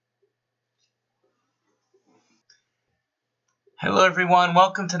Hello everyone,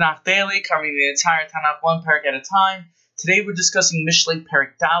 welcome to Nach Daily, covering the entire Tanakh one parak at a time. Today we're discussing Mishlei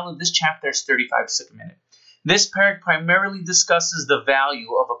Parak Daled. This chapter is 35 a minute. This parak primarily discusses the value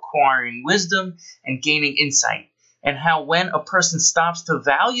of acquiring wisdom and gaining insight, and how when a person stops to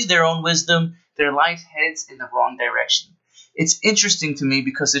value their own wisdom, their life heads in the wrong direction. It's interesting to me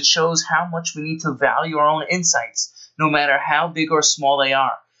because it shows how much we need to value our own insights, no matter how big or small they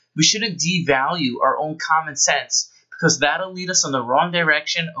are. We shouldn't devalue our own common sense, because that'll lead us in the wrong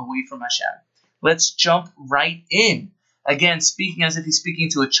direction away from Hashem. Let's jump right in. Again, speaking as if he's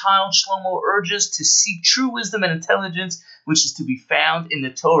speaking to a child, Shlomo urges to seek true wisdom and intelligence, which is to be found in the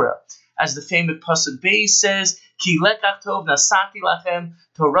Torah. As the famous Pasuk Beis says, Ki lekach tov nasati lachem,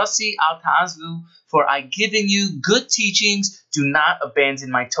 Torasi al ta'azvu, for I given you good teachings, do not abandon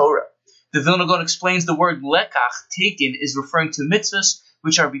my Torah. The Vilna Gaon explains the word lekach, taken, is referring to mitzvahs,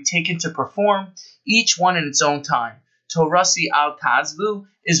 which are to be taken to perform, each one in its own time. Torasi al ta'azvu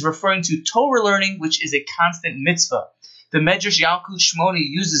is referring to Torah learning, which is a constant mitzvah. The Medrash Yalkut Shmoni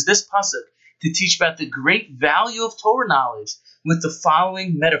uses this pasuk to teach about the great value of Torah knowledge with the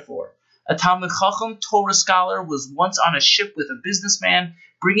following metaphor. A Talmid Chacham Torah scholar was once on a ship with a businessman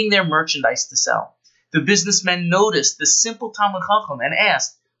bringing their merchandise to sell. The businessman noticed the simple Talmid Chacham and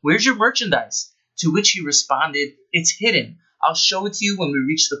asked, "Where's your merchandise?" To which he responded, "It's hidden. I'll show it to you when we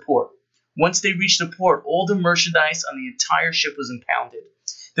reach the port." Once they reached the port, all the merchandise on the entire ship was impounded.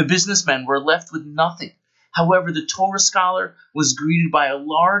 The businessmen were left with nothing. However, the Torah scholar was greeted by a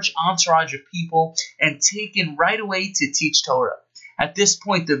large entourage of people and taken right away to teach Torah. At this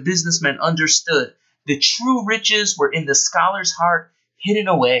point, the businessmen understood the true riches were in the scholar's heart, hidden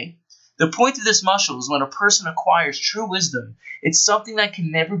away. The point of this mashal is when a person acquires true wisdom, it's something that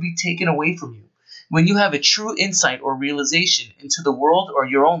can never be taken away from you. When you have a true insight or realization into the world or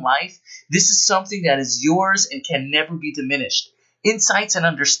your own life, this is something that is yours and can never be diminished. Insights and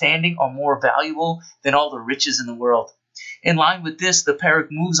understanding are more valuable than all the riches in the world. In line with this, the parak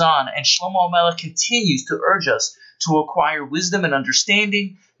moves on, and Shlomo HaMelech continues to urge us to acquire wisdom and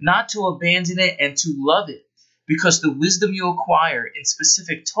understanding, not to abandon it and to love it, because the wisdom you acquire in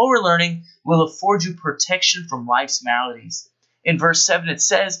specific Torah learning will afford you protection from life's maladies. In verse 7 it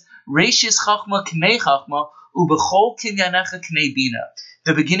says, Reishis chachma knei chachma, ubechol kinyanecha knei bina.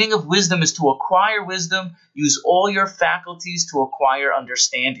 The beginning of wisdom is to acquire wisdom. Use all your faculties to acquire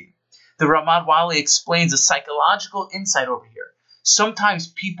understanding. The Ramad Wali explains a psychological insight over here. Sometimes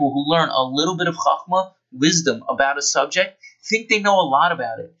people who learn a little bit of chachma, wisdom, about a subject, think they know a lot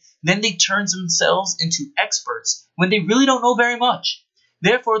about it. Then they turn themselves into experts when they really don't know very much.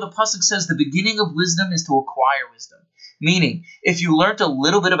 Therefore, the pasuk says the beginning of wisdom is to acquire wisdom. Meaning, if you learned a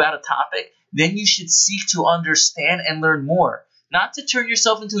little bit about a topic, then you should seek to understand and learn more, not to turn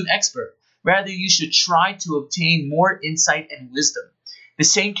yourself into an expert. Rather, you should try to obtain more insight and wisdom. The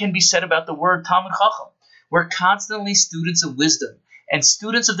same can be said about the word Talmid Chacham. We're constantly students of wisdom and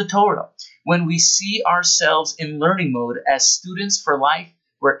students of the Torah. When we see ourselves in learning mode as students for life,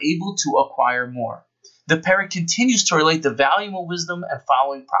 we're able to acquire more. The parak continues to relate the value of wisdom and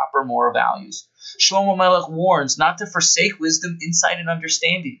following proper moral values. Shlomo HaMelech warns not to forsake wisdom, insight, and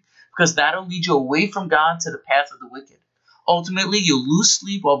understanding, because that'll lead you away from God to the path of the wicked. Ultimately, you'll lose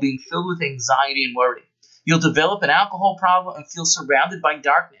sleep while being filled with anxiety and worry. You'll develop an alcohol problem and feel surrounded by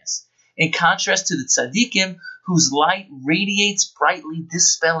darkness, in contrast to the tzaddikim, whose light radiates brightly,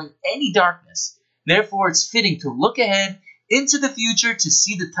 dispelling any darkness. Therefore, it's fitting to look ahead into the future to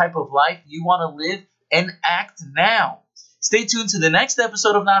see the type of life you want to live and act now. Stay tuned to the next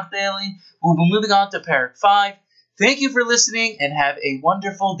episode of Nach Daily. We'll be moving on to Parak 5. Thank you for listening and have a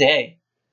wonderful day.